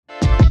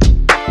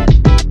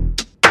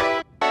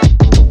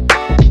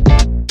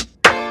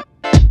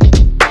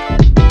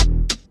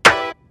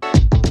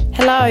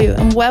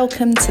and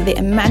welcome to the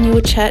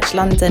Emmanuel Church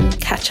London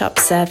catch-up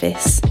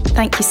service.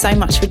 Thank you so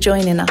much for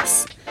joining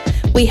us.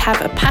 We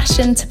have a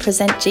passion to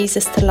present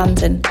Jesus to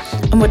London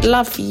and would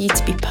love for you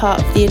to be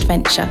part of the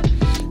adventure.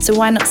 So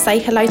why not say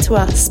hello to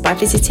us by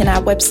visiting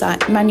our website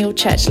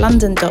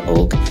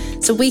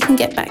emmanuelchurchlondon.org so we can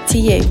get back to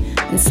you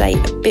and say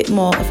a bit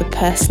more of a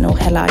personal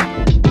hello.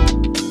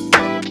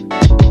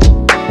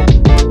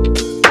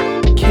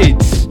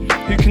 Kids,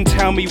 who can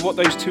tell me what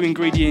those two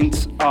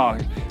ingredients are?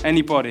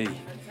 Anybody?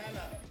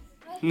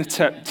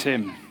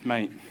 Tim,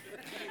 mate.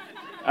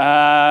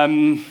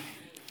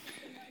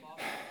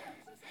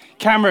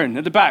 Cameron,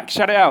 at the back,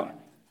 shout it out.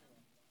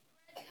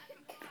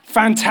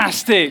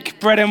 Fantastic,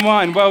 bread and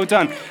wine, well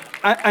done.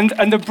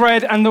 And the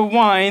bread and the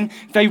wine,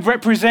 they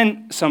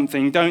represent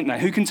something, don't they?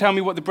 Who can tell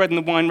me what the bread and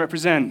the wine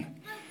represent?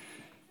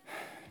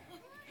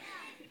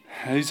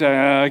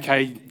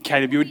 Okay,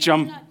 Caleb, you'll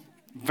jump.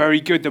 Very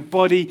good. The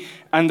body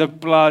and the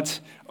blood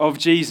of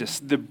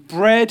Jesus. The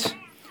bread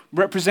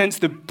represents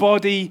the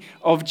body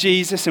of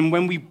Jesus, and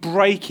when we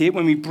break it,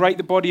 when we break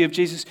the body of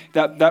Jesus,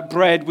 that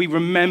bread, we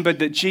remember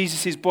that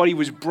Jesus' body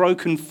was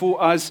broken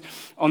for us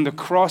on the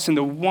cross, and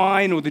the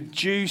wine or the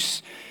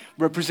juice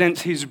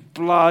represents his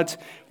blood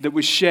that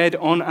was shed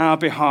on our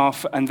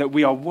behalf, and that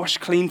we are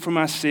washed clean from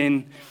our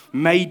sin,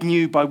 made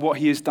new by what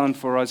he has done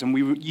for us. And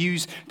we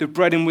use the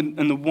bread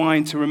and the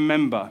wine to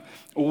remember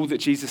all that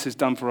Jesus has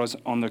done for us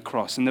on the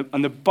cross. And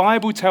the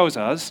Bible tells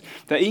us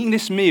that eating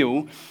this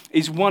meal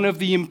is one of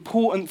the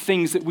important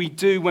things that we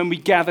do when we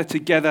gather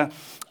together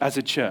as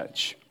a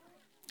church.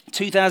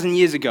 2,000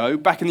 years ago,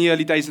 back in the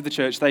early days of the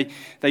church, they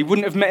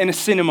wouldn't have met in a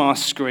cinema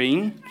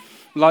screen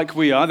like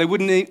we are. They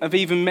wouldn't have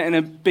even met in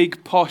a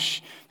big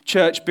posh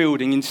church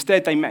building.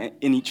 Instead, they met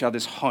in each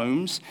other's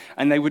homes,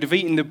 and they would have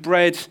eaten the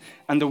bread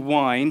and the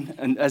wine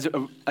and as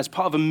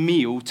part of a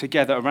meal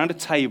together around a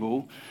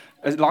table,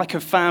 like a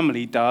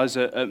family does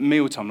at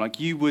mealtime, like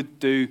you would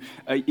do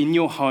in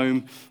your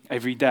home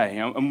every day.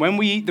 And when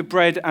we eat the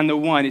bread and the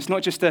wine, it's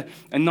not just a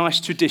nice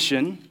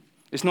tradition.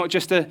 It's not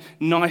just a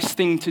nice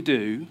thing to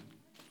do.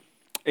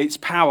 It's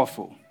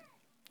powerful.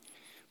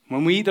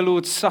 When we eat the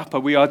Lord's Supper,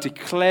 we are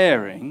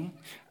declaring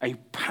a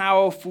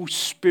powerful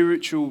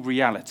spiritual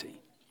reality.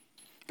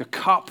 The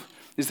cup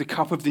is the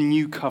cup of the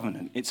new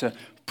covenant. It's a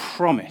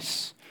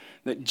promise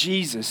that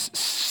Jesus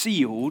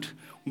sealed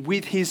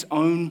with his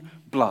own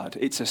blood.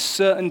 It's a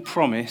certain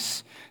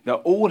promise that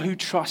all who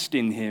trust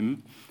in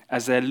him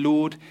as their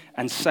Lord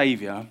and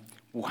Savior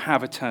will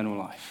have eternal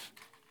life.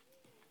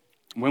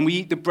 When we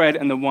eat the bread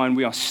and the wine,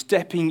 we are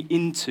stepping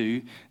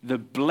into the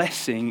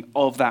blessing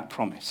of that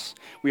promise.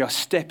 We are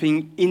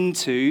stepping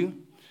into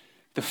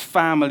the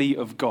family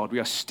of God. We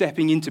are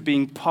stepping into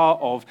being part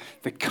of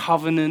the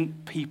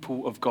covenant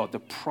people of God, the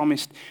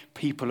promised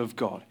people of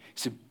God.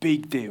 It's a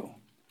big deal.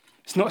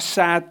 It's not a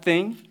sad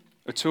thing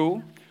at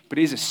all, but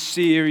it is a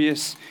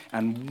serious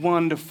and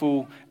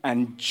wonderful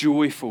and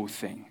joyful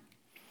thing.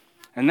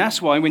 And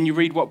that's why when you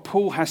read what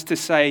Paul has to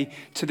say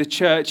to the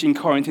church in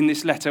Corinth in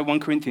this letter, 1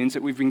 Corinthians,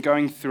 that we've been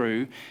going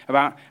through,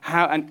 about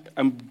how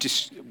and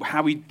just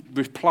how he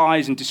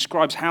replies and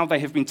describes how they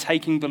have been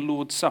taking the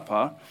Lord's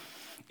Supper,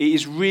 it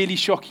is really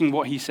shocking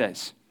what he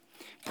says.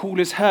 Paul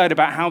has heard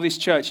about how this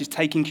church is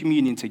taking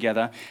communion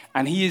together,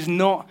 and he is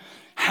not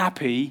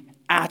happy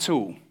at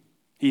all.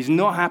 He's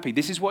not happy.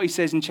 This is what he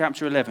says in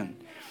chapter 11.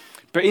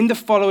 But in the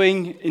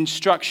following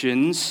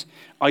instructions,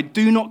 I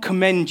do not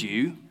commend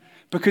you,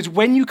 because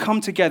when you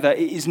come together,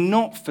 it is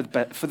not for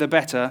the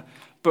better,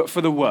 but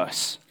for the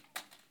worse.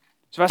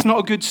 So that's not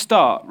a good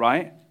start,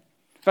 right?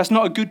 That's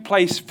not a good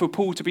place for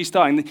Paul to be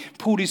starting.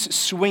 Paul is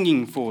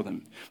swinging for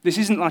them. This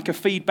isn't like a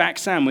feedback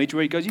sandwich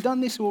where he goes, you've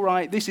done this all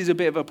right, this is a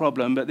bit of a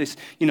problem, but this,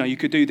 you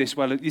could do this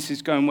well, this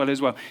is going well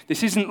as well.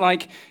 This isn't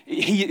like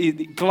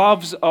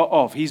gloves are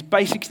off. He's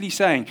basically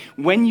saying,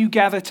 when you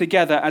gather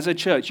together as a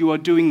church, you are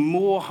doing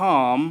more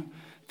harm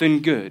than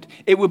good.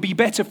 It would be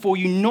better for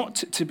you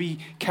not to be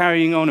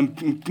carrying on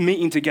and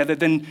meeting together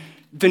than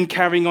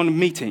carrying on and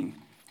meeting.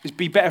 It'd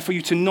be better for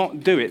you to not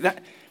do it.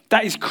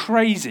 That is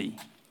crazy.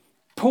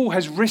 Paul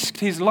has risked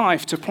his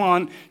life to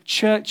plant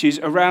churches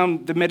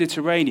around the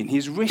Mediterranean.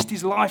 He's risked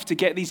his life to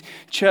get these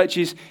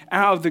churches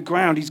out of the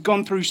ground. He's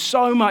gone through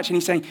so much, and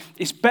he's saying,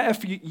 it's better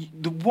for you,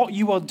 what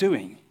you are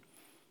doing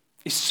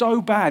is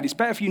so bad. It's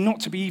better for you not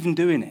to be even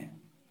doing it.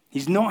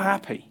 He's not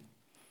happy.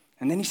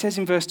 And then he says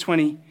in verse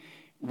 20,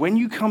 when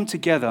you come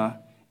together,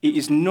 it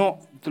is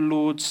not the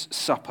Lord's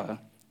Supper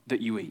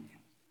that you eat.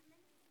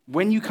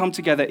 When you come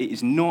together, it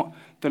is not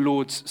the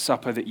Lord's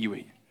Supper that you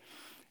eat.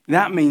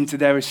 That means that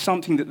there is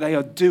something that they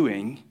are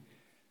doing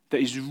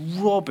that is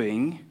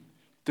robbing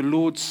the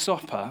Lord's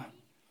Supper,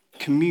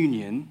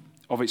 communion,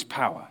 of its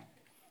power.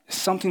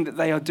 There's something that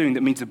they are doing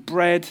that means the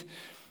bread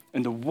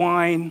and the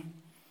wine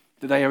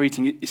that they are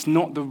eating, it's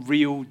not the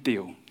real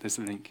deal. There's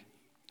the link.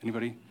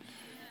 Anybody?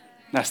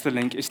 That's the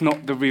link. It's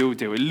not the real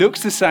deal. It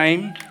looks the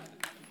same.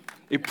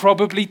 It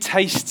probably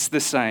tastes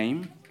the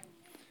same.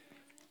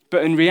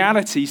 But in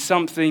reality,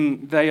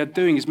 something they are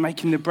doing is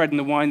making the bread and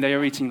the wine they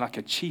are eating like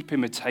a cheap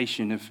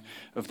imitation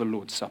of the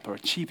Lord's Supper, a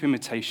cheap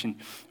imitation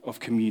of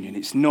communion.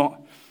 It's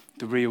not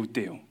the real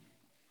deal.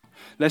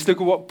 Let's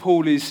look at what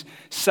Paul is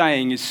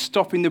saying is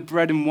stopping the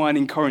bread and wine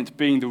in Corinth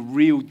being the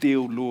real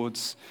deal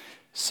Lord's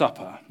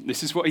Supper.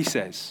 This is what he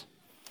says.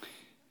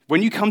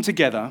 When you come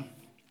together,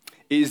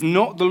 it is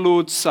not the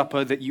Lord's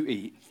Supper that you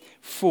eat.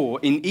 For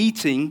in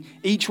eating,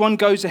 each one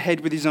goes ahead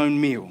with his own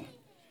meal.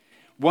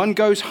 One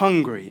goes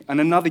hungry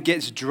and another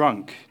gets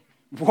drunk.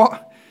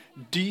 What?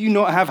 Do you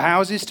not have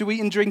houses to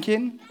eat and drink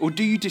in? Or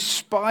do you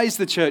despise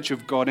the church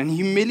of God and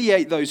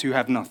humiliate those who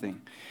have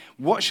nothing?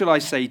 What shall I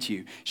say to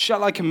you?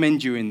 Shall I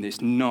commend you in this?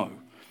 No,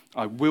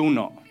 I will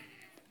not.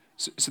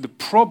 So the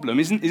problem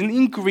isn't the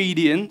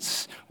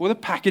ingredients or the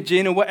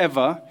packaging or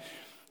whatever.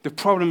 The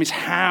problem is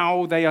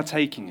how they are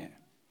taking it.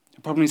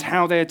 The problem is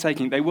how they are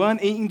taking it. They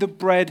weren't eating the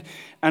bread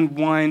and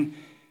wine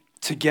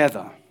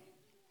together.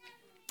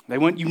 They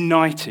weren't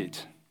united.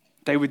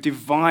 They were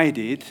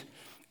divided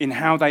in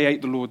how they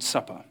ate the Lord's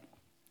Supper.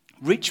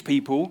 Rich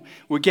people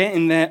were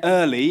getting there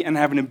early and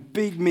having a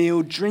big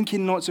meal,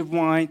 drinking lots of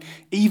wine,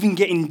 even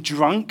getting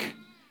drunk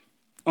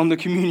on the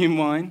communion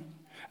wine.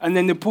 And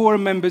then the poorer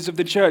members of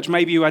the church,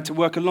 maybe who had to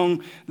work a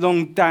long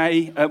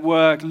day at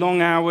work,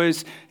 long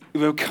hours, who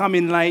were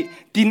coming late,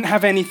 didn't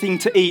have anything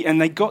to eat, and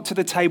they got to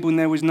the table and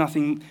there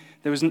wasn't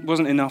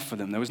enough for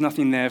them. There was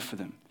nothing there for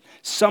them.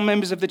 Some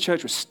members of the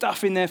church were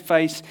stuffing their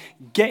face,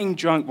 getting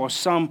drunk, while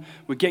some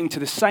were getting to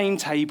the same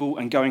table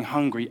and going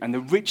hungry, and the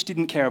rich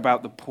didn't care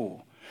about the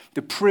poor.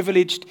 The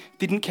privileged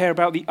didn't care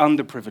about the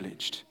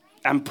underprivileged.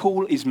 And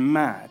Paul is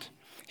mad.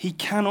 He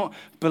cannot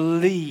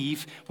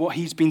believe what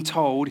he's been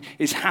told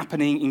is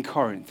happening in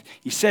Corinth.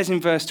 He says in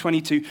verse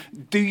 22,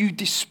 do you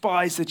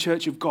despise the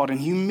church of God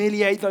and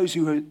humiliate those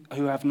who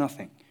have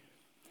nothing?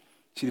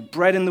 See, the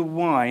bread and the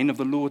wine of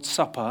the Lord's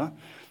Supper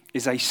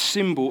is a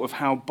symbol of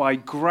how by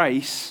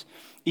grace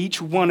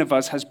each one of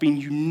us has been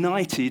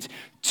united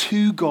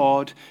to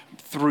God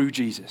through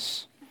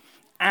Jesus.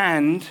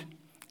 And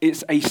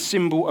it's a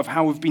symbol of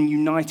how we've been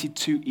united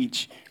to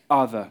each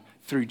other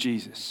through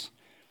Jesus.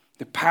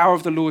 The power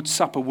of the Lord's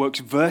Supper works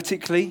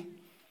vertically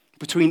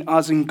between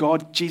us and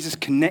God. Jesus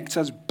connects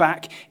us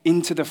back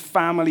into the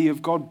family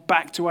of God,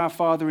 back to our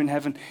Father in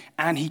heaven,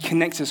 and he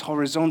connects us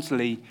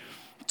horizontally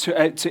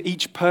to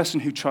each person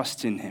who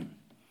trusts in him.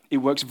 It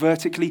works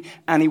vertically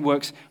and it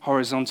works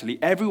horizontally.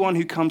 Everyone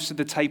who comes to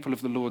the table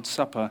of the Lord's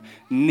Supper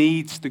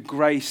needs the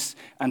grace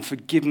and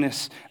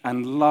forgiveness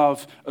and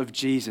love of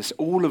Jesus.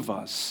 All of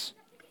us,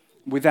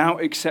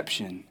 without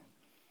exception.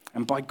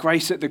 And by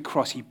grace at the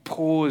cross, he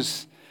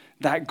pours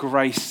that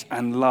grace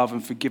and love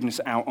and forgiveness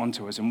out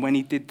onto us. And when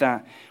he did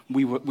that,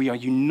 we are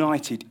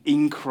united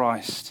in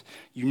Christ,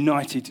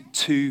 united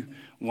to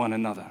one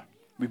another.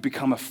 We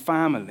become a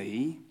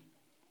family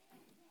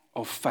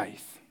of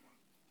faith.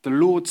 The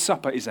Lord's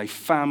Supper is a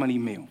family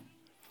meal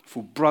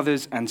for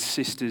brothers and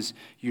sisters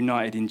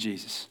united in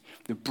Jesus.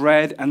 The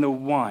bread and the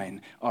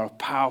wine are a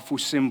powerful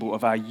symbol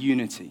of our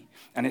unity.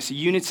 And it's a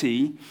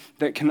unity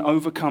that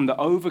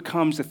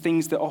overcomes the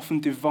things that often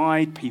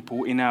divide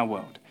people in our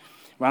world.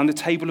 Around the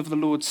table of the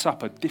Lord's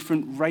Supper,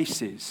 different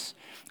races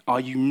are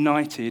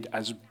united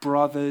as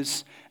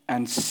brothers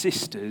and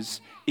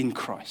sisters in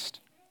Christ.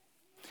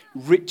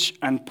 Rich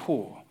and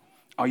poor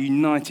are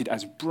united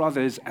as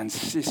brothers and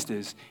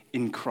sisters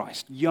in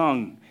Christ.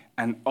 Young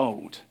and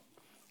old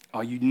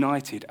are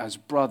united as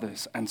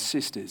brothers and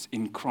sisters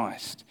in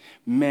Christ.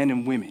 Men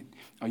and women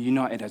are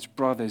united as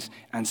brothers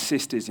and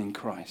sisters in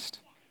Christ.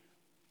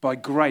 By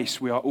grace,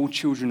 we are all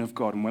children of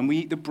God. And when we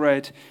eat the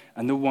bread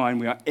and the wine,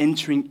 we are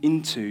entering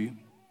into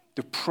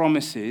the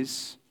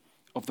promises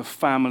of the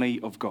family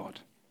of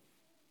God.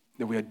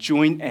 That we are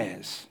joint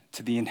heirs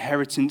to the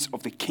inheritance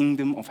of the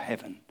kingdom of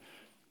heaven.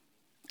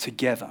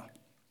 Together,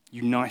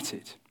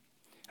 united.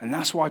 And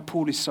that's why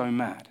Paul is so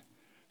mad.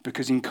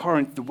 Because in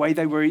Corinth, the way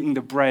they were eating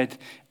the bread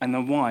and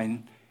the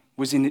wine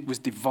was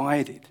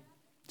divided.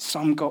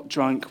 Some got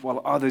drunk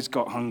while others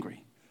got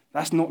hungry.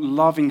 That's not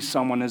loving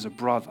someone as a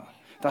brother.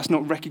 That's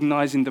not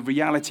recognizing the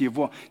reality of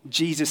what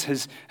Jesus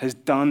has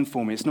done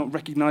for me. It's not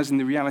recognizing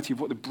the reality of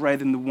what the bread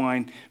and the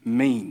wine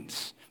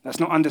means. That's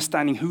not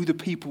understanding who the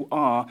people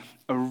are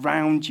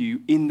around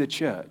you in the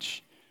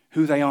church,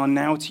 who they are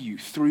now to you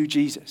through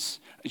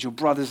Jesus as your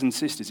brothers and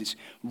sisters. It's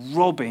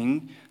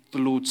robbing the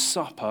Lord's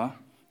Supper,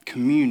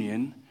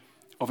 communion,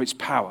 of its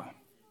power.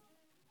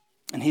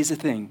 And here's the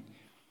thing.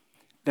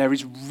 There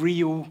is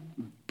real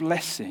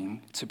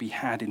blessing to be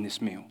had in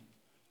this meal.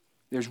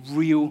 There's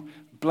real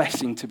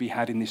blessing to be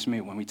had in this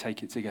meal when we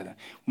take it together.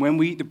 When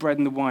we eat the bread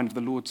and the wine of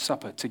the Lord's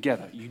Supper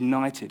together,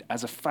 united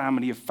as a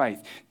family of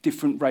faith,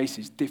 different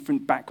races,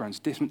 different backgrounds,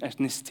 different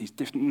ethnicities,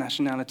 different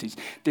nationalities,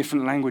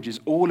 different languages,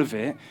 all of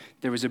it,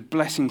 there is a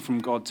blessing from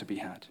God to be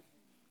had.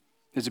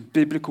 There's a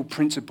biblical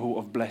principle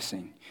of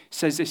blessing. It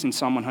says this in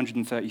Psalm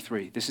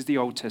 133. This is the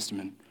Old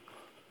Testament.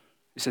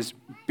 It says,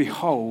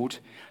 "Behold,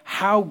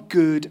 how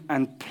good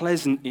and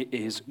pleasant it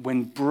is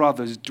when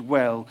brothers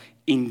dwell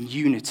in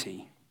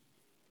unity."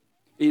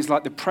 It is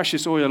like the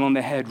precious oil on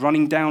their head,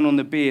 running down on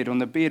the beard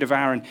of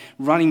Aaron,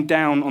 running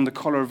down on the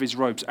collar of his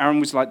robes. Aaron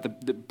was like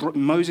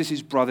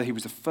Moses' brother. He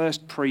was the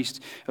first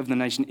priest of the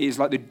nation. It is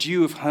like the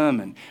dew of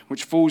Hermon,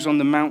 which falls on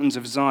the mountains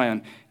of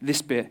Zion.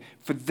 This bit,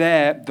 for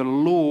there the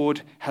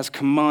Lord has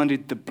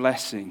commanded the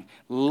blessing,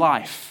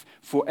 life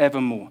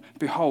forevermore.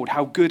 Behold,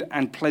 how good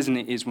and pleasant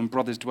it is when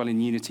brothers dwell in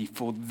unity.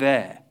 For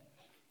there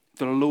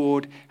the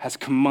Lord has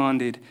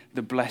commanded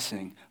the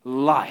blessing,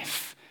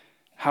 life.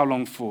 How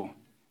long for?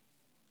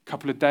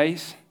 Couple of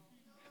days,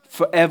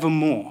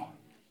 forevermore.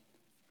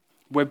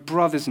 Where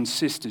brothers and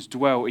sisters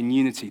dwell in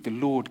unity, the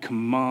Lord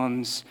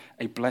commands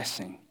a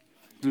blessing.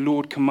 The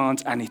Lord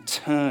commands an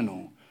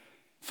eternal,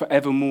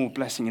 forevermore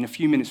blessing. In a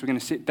few minutes, we're going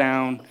to sit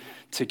down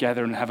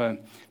together and have a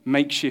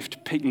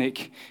makeshift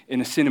picnic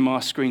in a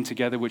cinema screen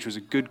together, which was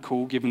a good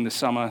call given the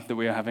summer that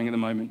we are having at the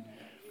moment.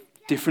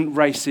 Different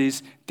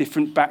races,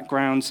 different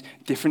backgrounds,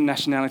 different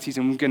nationalities,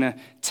 and we're going to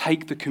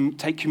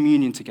take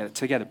communion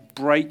together,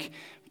 break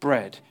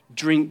bread,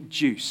 drink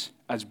juice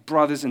as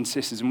brothers and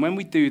sisters. And when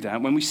we do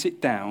that, when we sit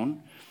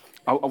down,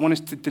 I want us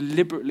to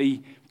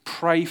deliberately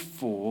pray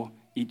for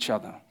each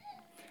other.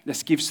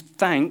 Let's give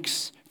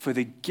thanks for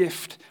the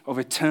gift of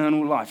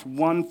eternal life,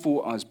 won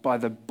for us by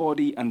the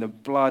body and the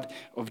blood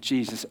of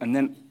Jesus. And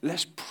then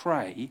let's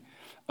pray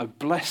a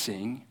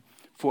blessing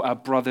for our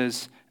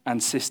brothers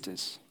and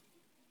sisters.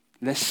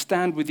 Let's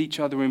stand with each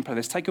other in prayer.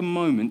 Let's take a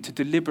moment to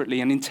deliberately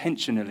and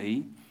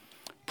intentionally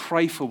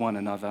pray for one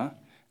another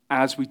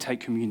as we take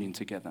communion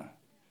together.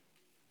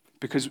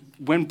 Because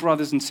when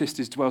brothers and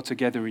sisters dwell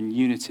together in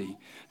unity,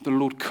 the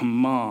Lord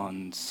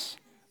commands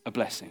a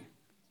blessing.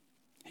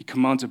 He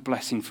commands a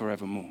blessing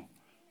forevermore.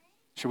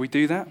 Shall we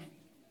do that?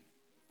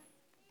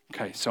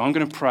 Okay, so I'm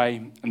going to pray,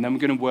 and then we're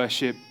going to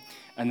worship,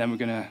 and then we're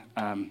going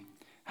to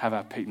have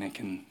our picnic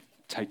and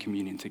take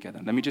communion together.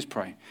 Let me just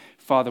pray.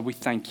 Father, we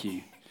thank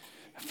you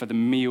for the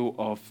meal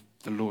of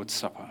the Lord's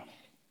Supper.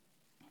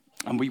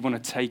 And we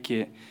want to take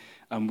it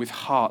with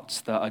hearts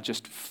that are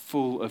just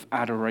full of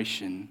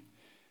adoration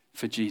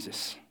for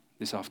Jesus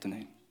this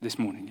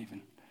morning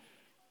even.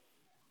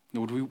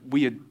 Lord,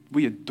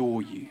 we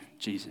adore you,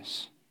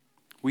 Jesus.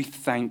 We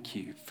thank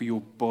you for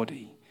your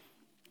body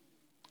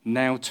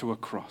nailed to a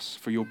cross,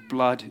 for your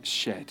blood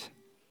shed,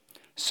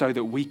 so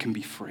that we can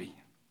be free,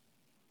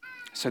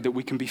 so that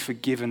we can be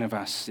forgiven of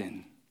our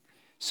sin,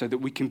 so that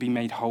we can be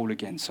made whole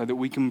again, so that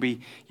we can be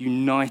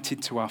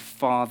united to our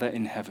Father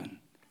in heaven.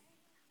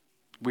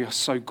 We are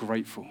so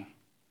grateful.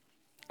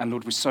 And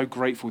Lord, we're so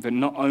grateful that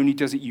not only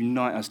does it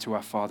unite us to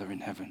our Father in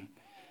heaven,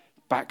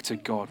 back to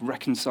God,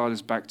 reconcile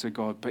us back to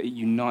God, but it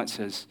unites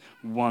us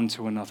one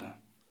to another.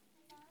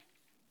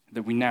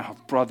 That we now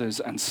have brothers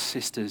and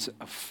sisters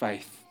of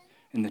faith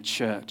in the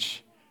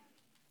church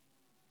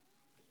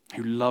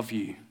who love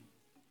you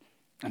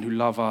and who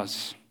love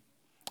us.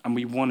 And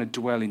we want to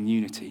dwell in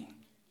unity.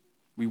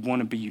 We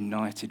want to be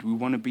united. We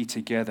want to be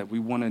together. We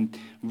want to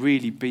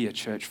really be a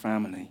church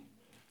family,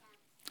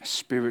 a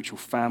spiritual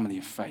family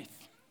of faith.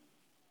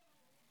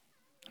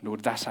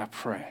 Lord, that's our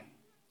prayer.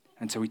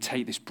 And so we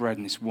take this bread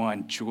and this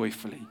wine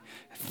joyfully,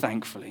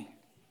 thankfully.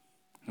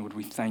 Lord,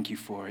 we thank you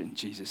for it in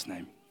Jesus'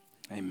 name.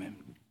 Amen.